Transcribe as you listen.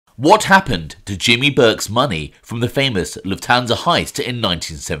What happened to Jimmy Burke's money from the famous Lufthansa heist in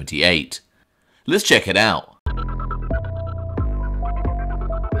 1978? Let's check it out.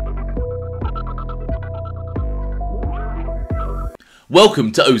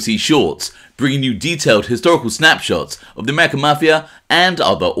 Welcome to OC Shorts, bringing you detailed historical snapshots of the American Mafia and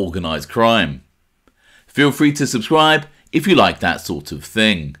other organised crime. Feel free to subscribe if you like that sort of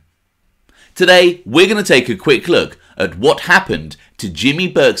thing. Today, we're going to take a quick look at what happened to Jimmy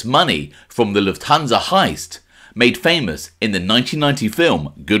Burke's money from the Lufthansa heist, made famous in the 1990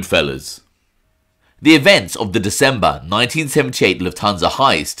 film Goodfellas. The events of the December 1978 Lufthansa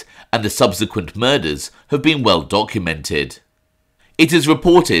heist and the subsequent murders have been well documented. It is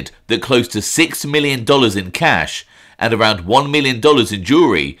reported that close to $6 million in cash and around $1 million in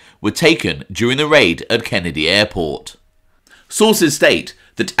jewellery were taken during the raid at Kennedy Airport. Sources state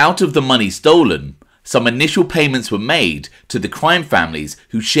that out of the money stolen, some initial payments were made to the crime families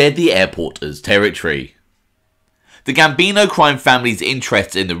who shared the airport as territory. The Bonanno Crime Family's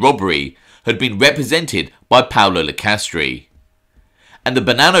interests in the robbery had been represented by Paolo Lucchese, and the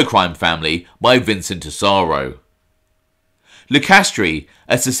Bonanno Crime Family by Vincent Asaro. Lucchese,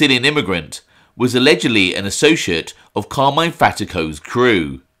 a Sicilian immigrant, was allegedly an associate of Carmine Fatico's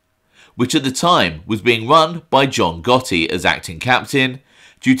crew, which at the time was being run by John Gotti as acting captain,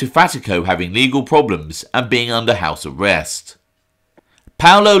 due to Fatico having legal problems and being under house arrest.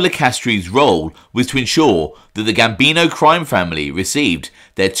 Paolo Lucchese's role was to ensure that the Bonanno crime family received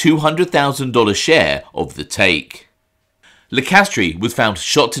their $200,000 share of the take. Lucchese was found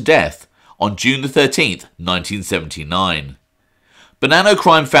shot to death on June 13, 1979. Bonanno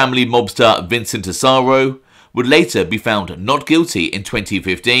crime family mobster Vincent Asaro would later be found not guilty in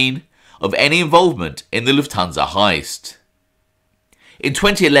 2015 of any involvement in the Lufthansa heist. In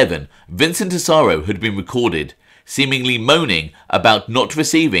 2011, Vincent Asaro had been recorded seemingly moaning about not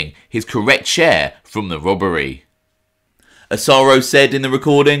receiving his correct share from the robbery. Asaro said in the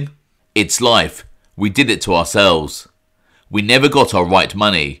recording, "It's life. We did it to ourselves. We never got our right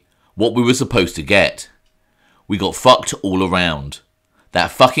money, what we were supposed to get. We got fucked all around.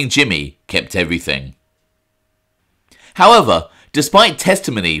 That fucking Jimmy kept everything." However, despite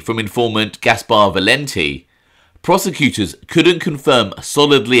testimony from informant Gaspar Valenti, prosecutors couldn't confirm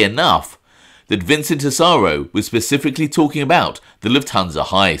solidly enough that Vincent Asaro was specifically talking about the Lufthansa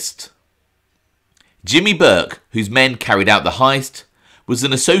heist. Jimmy Burke, whose men carried out the heist, was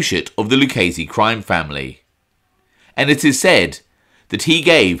an associate of the Lucchese crime family, and it is said that he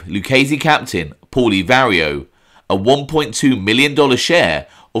gave Lucchese captain Paulie Vario a $1.2 million share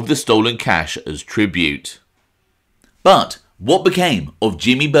of the stolen cash as tribute. But what became of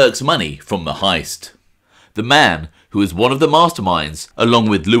Jimmy Burke's money from the heist? The man who was one of the masterminds, along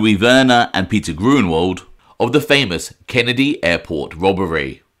with Louis Werner and Peter Grunwald, of the famous Kennedy Airport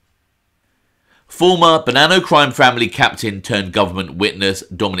robbery. Former Bonanno Crime Family captain turned government witness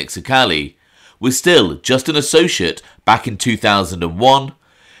Dominick Cicale was still just an associate back in 2001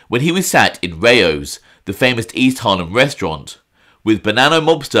 when he was sat in Rayo's, the famous East Harlem restaurant, with Bonanno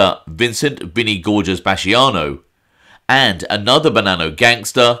mobster Vincent Vinny Gorgeous Basciano and another Bonanno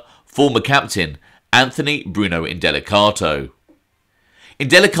gangster, former captain Anthony Bruno Indelicato.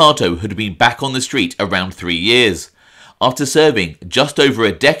 Indelicato had been back on the street around 3 years, after serving just over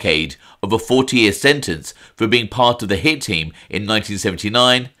a decade of a 40-year sentence for being part of the hit team in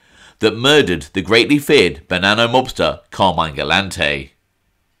 1979 that murdered the greatly feared Bonanno mobster Carmine Galante.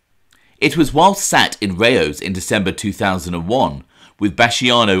 It was whilst sat in Rayo's in December 2001 with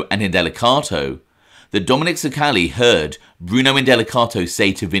Basciano and Indelicato that Dominick Cicale heard Bruno Indelicato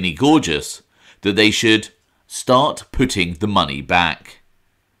say to Vinny Gorgeous that they should start putting the money back.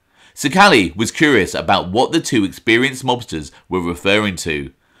 Cicale was curious about what the two experienced mobsters were referring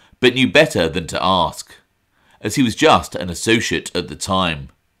to, but knew better than to ask, as he was just an associate at the time.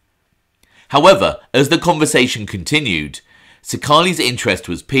 However, as the conversation continued, Cicale's interest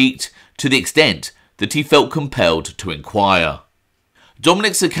was piqued to the extent that he felt compelled to inquire.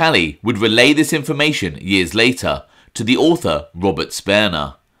 Dominick Cicale would relay this information years later to the author Robert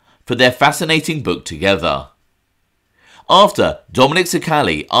Sperner for their fascinating book together. After Dominick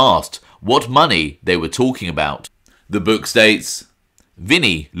Cicale asked what money they were talking about, the book states,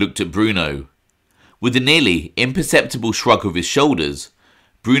 Vinny looked at Bruno. With a nearly imperceptible shrug of his shoulders,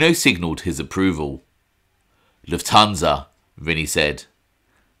 Bruno signalled his approval. "Lufthansa," Vinny said.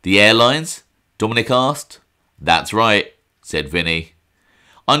 "The airlines?" Dominick asked. "That's right," said Vinny.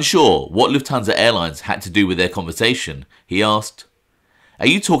 Unsure what Lufthansa Airlines had to do with their conversation, he asked, "Are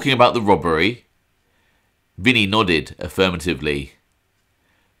you talking about the robbery?" Vinny nodded affirmatively.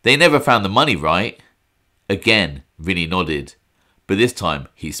 "They never found the money, right?" Again, Vinny nodded. but this time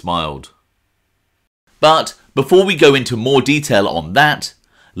he smiled. But before we go into more detail on that,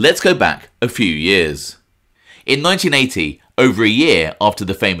 let's go back a few years. In 1980, over a year after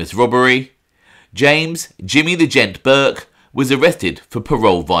the famous robbery, James Jimmy the Gent Burke was arrested for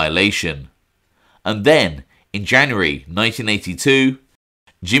parole violation. And then, in January 1982,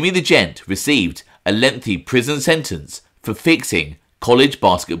 Jimmy the Gent received a lengthy prison sentence for fixing college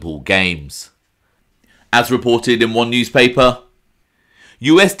basketball games. As reported in one newspaper,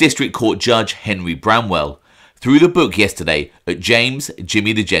 US District Court Judge Henry Bramwell threw the book yesterday at James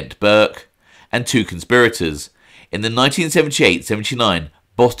Jimmy the Gent Burke and two conspirators in the 1978-79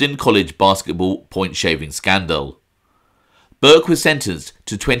 Boston College basketball point-shaving scandal. Burke was sentenced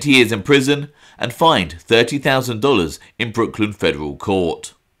to 20 years in prison and fined $30,000 in Brooklyn federal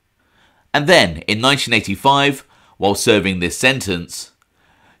court. And then, in 1985, while serving this sentence,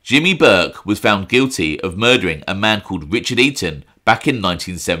 Jimmy Burke was found guilty of murdering a man called Richard Eaton back in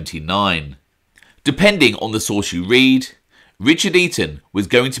 1979. Depending on the source you read, Richard Eaton was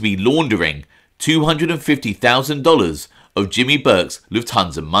going to be laundering $250,000 of Jimmy Burke's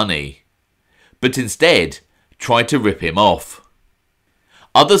Lufthansa money, but instead tried to rip him off.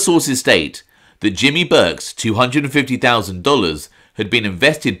 Other sources state that Jimmy Burke's $250,000 had been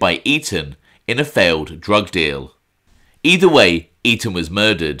invested by Eaton in a failed drug deal. Either way, Eaton was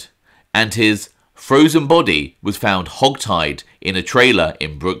murdered, and his frozen body was found hogtied in a trailer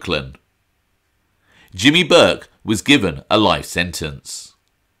in Brooklyn. Jimmy Burke was given a life sentence.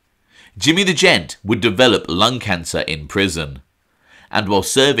 Jimmy the Gent would develop lung cancer in prison, and while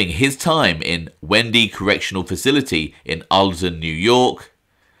serving his time in Wendy Correctional Facility in Alden, New York,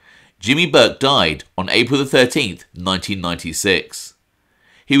 Jimmy Burke died on April 13, 1996.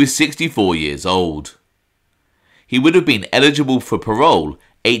 He was 64 years old. He would have been eligible for parole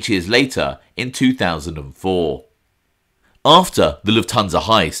 8 years later in 2004. After the Lufthansa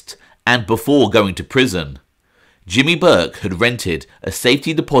heist and before going to prison, Jimmy Burke had rented a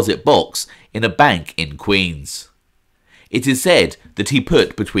safety deposit box in a bank in Queens. It is said that he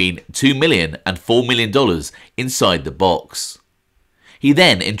put between $2 million and $4 million inside the box. He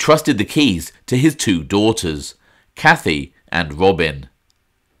then entrusted the keys to his two daughters, Kathy and Robin.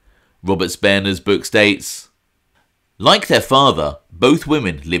 Robert Sperner's book states, like their father, both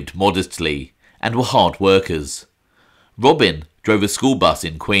women lived modestly and were hard workers. Robin drove a school bus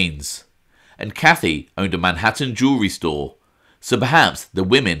in Queens, and Kathy owned a Manhattan jewelry store, so perhaps the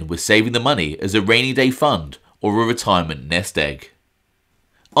women were saving the money as a rainy day fund or a retirement nest egg.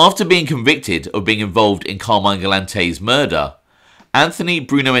 After being convicted of being involved in Carmine Galante's murder, Anthony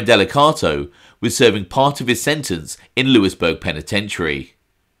Bruno Indelicato was serving part of his sentence in Lewisburg Penitentiary.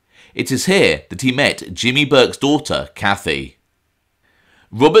 It is here that he met Jimmy Burke's daughter, Kathy.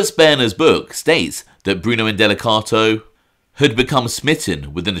 Robert Sperner's book states that Bruno Indelicato had become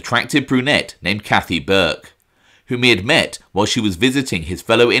smitten with an attractive brunette named Kathy Burke, whom he had met while she was visiting his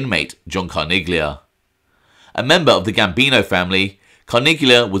fellow inmate, John Carneglia. A member of the Gambino family,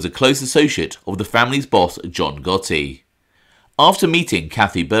 Carneglia was a close associate of the family's boss, John Gotti. After meeting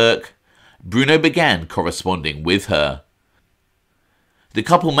Kathy Burke, Bruno began corresponding with her. The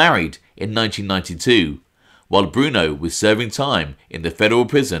couple married in 1992, while Bruno was serving time in the federal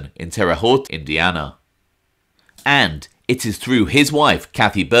prison in Terre Haute, Indiana. And it is through his wife,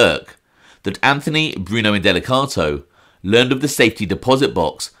 Kathy Burke, that Anthony Bruno Indelicato learned of the safety deposit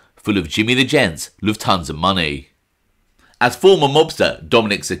box full of Jimmy the Gent's Lufthansa money. As former mobster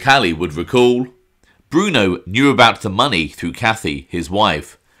Dominick Cicale would recall, Bruno knew about the money through Kathy, his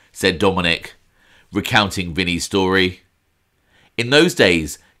wife, said Dominick, recounting Vinny's story. In those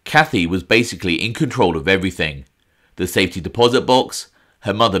days, Kathy was basically in control of everything, the safety deposit box,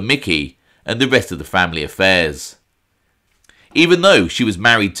 her mother Mickey, and the rest of the family affairs. Even though she was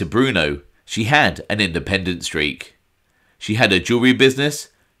married to Bruno, she had an independent streak. She had a jewelry business,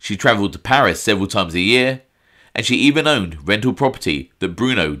 she travelled to Paris several times a year, and she even owned rental property that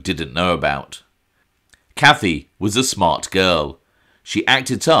Bruno didn't know about. Kathy was a smart girl. She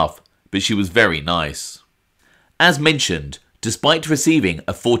acted tough, but she was very nice. As mentioned, despite receiving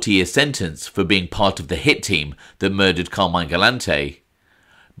a 40-year sentence for being part of the hit team that murdered Carmine Galante,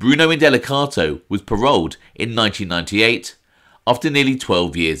 Bruno Indelicato was paroled in 1998 after nearly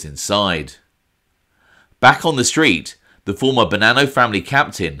 12 years inside. Back on the street, the former Bonanno family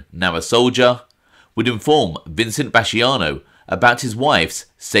captain, now a soldier, would inform Vincent Basciano about his wife's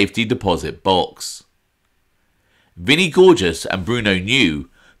safety deposit box. Vinny Gorgeous and Bruno knew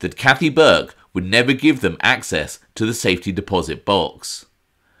that Kathy Burke would never give them access to the safety deposit box.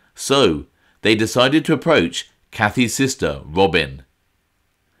 So, they decided to approach Kathy's sister, Robin.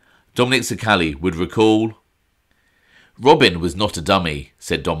 Dominick Cicale would recall, Robin was not a dummy,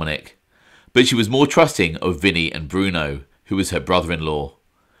 said Dominick, but she was more trusting of Vinny and Bruno, who was her brother-in-law.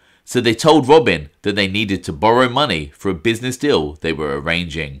 So they told Robin that they needed to borrow money for a business deal they were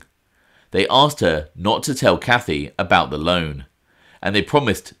arranging. They asked her not to tell Kathy about the loan, and they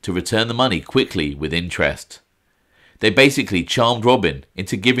promised to return the money quickly with interest. They basically charmed Robin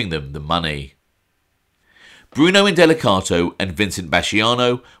into giving them the money. Bruno Indelicato and Vincent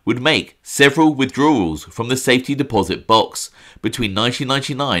Basciano would make several withdrawals from the safety deposit box between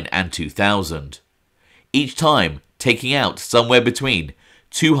 1999 and 2000, each time taking out somewhere between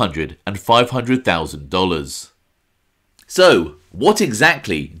 $200,000 and $500,000. So, what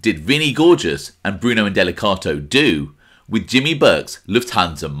exactly did Vinny Gorgeous and Bruno Indelicato do with Jimmy Burke's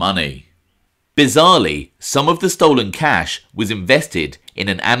Lufthansa money? Bizarrely, some of the stolen cash was invested in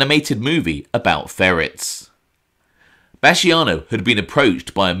an animated movie about ferrets. Basciano had been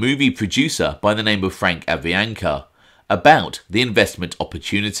approached by a movie producer by the name of Frank Avianca about the investment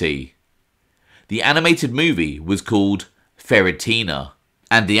opportunity. The animated movie was called Ferretina,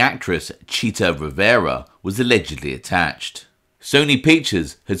 and the actress Chita Rivera was allegedly attached. Sony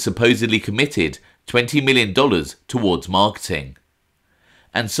Pictures had supposedly committed $20 million towards marketing.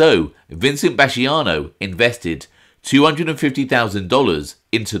 And so Vincent Basciano invested $250,000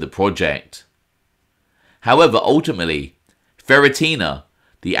 into the project. However, ultimately, Ferretina,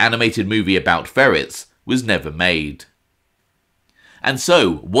 the animated movie about ferrets, was never made. And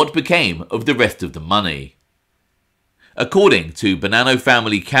so, what became of the rest of the money? According to Bonanno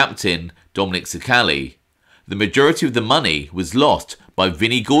family captain Dominick Cicale, the majority of the money was lost by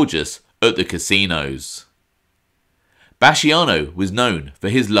Vinny Gorgeous at the casinos. Basciano was known for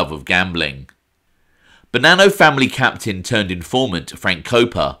his love of gambling. Bonanno family captain turned informant Frank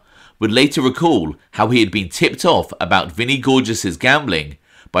Coppa would later recall how he had been tipped off about Vinny Gorgeous's gambling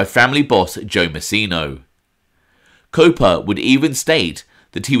by family boss Joe Massino. Coppa would even state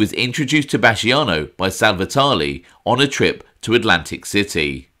that he was introduced to Basciano by Salvatore on a trip to Atlantic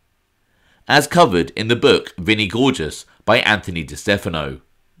City, as covered in the book Vinny Gorgeous by Anthony DeStefano.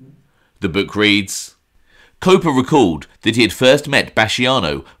 The book reads, Coppa recalled that he had first met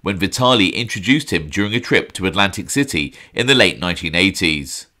Basciano when Vitali introduced him during a trip to Atlantic City in the late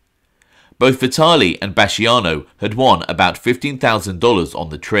 1980s. Both Vitali and Basciano had won about $15,000 on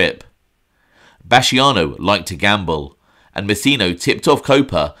the trip. Basciano liked to gamble, and Massino tipped off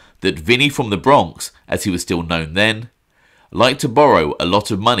Coppa that Vinny from the Bronx, as he was still known then, liked to borrow a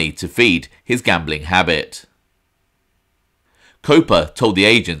lot of money to feed his gambling habit. Coppa told the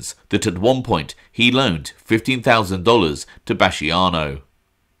agents that at one point he loaned $15,000 to Basciano.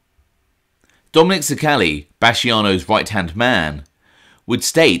 Dominick Cicale, Basciano's right-hand man, would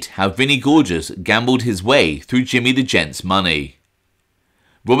state how Vinny Gorgeous gambled his way through Jimmy the Gent's money.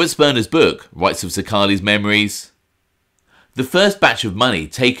 Robert Sperner's book writes of Cicale's memories. The first batch of money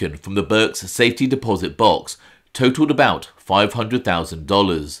taken from the Burke's safety deposit box totaled about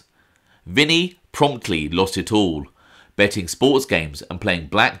 $500,000. Vinny promptly lost it all, betting sports games and playing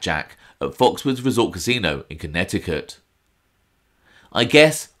blackjack at Foxwoods Resort Casino in Connecticut. I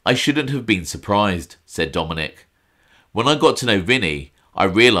guess I shouldn't have been surprised, said Dominick. When I got to know Vinny, I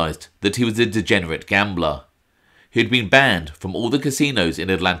realised that he was a degenerate gambler. He had been banned from all the casinos in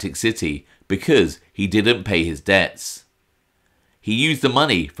Atlantic City because he didn't pay his debts. He used the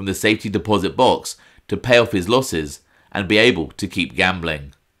money from the safety deposit box to pay off his losses and be able to keep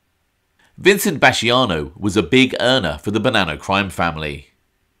gambling. Vincent Basciano was a big earner for the Bonanno Crime Famliy.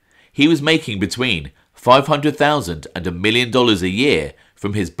 He was making between $500,000 and $1 million a year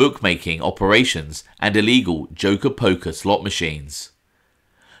from his bookmaking operations and illegal joker-poker slot machines.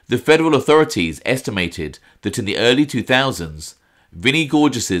 The federal authorities estimated that in the early 2000s, Vinny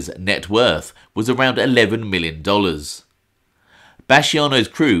Gorgeous's net worth was around $11 million. Basciano's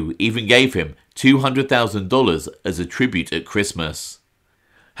crew even gave him $200,000 as a tribute at Christmas.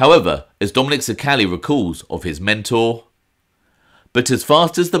 However, as Dominick Cicale recalls of his mentor, but as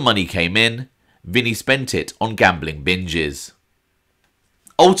fast as the money came in, Vinny spent it on gambling binges.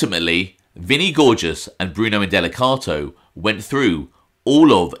 Ultimately, Vinny Gorgeous and Bruno Indelicato went through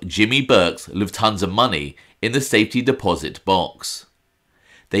all of Jimmy Burke's Lufthansa money in the safety deposit box.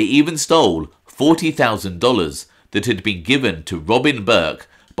 They even stole $40,000 that had been given to Robin Burke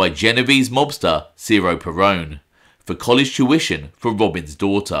by Genovese mobster Ciro Perrone for college tuition for Robin's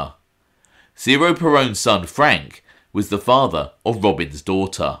daughter. Ciro Perrone's son Frank was the father of Robin's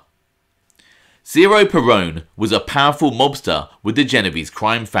daughter. Ciro Perrone was a powerful mobster with the Genovese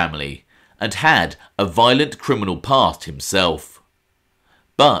crime family and had a violent criminal past himself.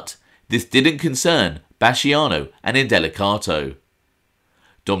 But this didn't concern Basciano and Indelicato.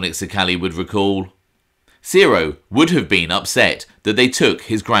 Dominick Cicale would recall, Asaro would have been upset that they took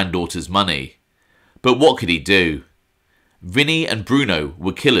his granddaughter's money. But what could he do? Vinny and Bruno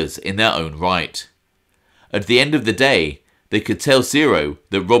were killers in their own right. At the end of the day, they could tell Asaro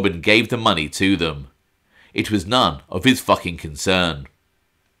that Robin gave the money to them. It was none of his fucking concern.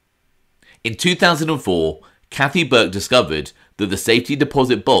 In 2004, Kathy Burke discovered that the safety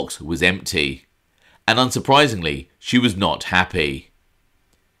deposit box was empty. And unsurprisingly, she was not happy.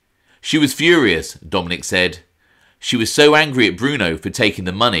 She was furious, Dominick said. She was so angry at Bruno for taking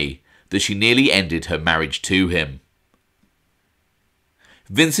the money that she nearly ended her marriage to him.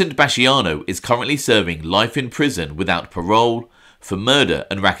 Vincent Basciano is currently serving life in prison without parole for murder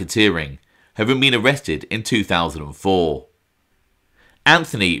and racketeering, having been arrested in 2004.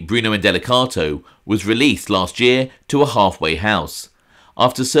 Anthony Bruno Indelicato was released last year to a halfway house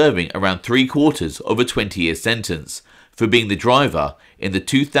after serving around 3/4 of a 20-year sentence for being the driver in the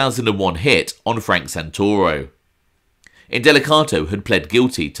 2001 hit on Frank Santoro. Indelicato had pled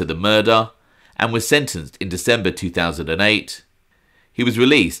guilty to the murder and was sentenced in December 2008. He was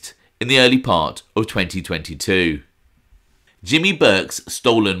released in the early part of 2022. Jimmy Burke's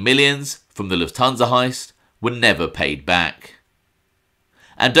stolen millions from the Lufthansa heist were never paid back.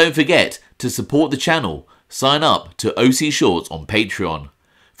 And don't forget to support the channel. Sign up to OC Shorts on Patreon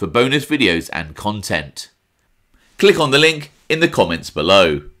for bonus videos and content. Click on the link in the comments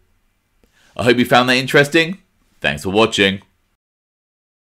below. I hope you found that interesting. Thanks for watching.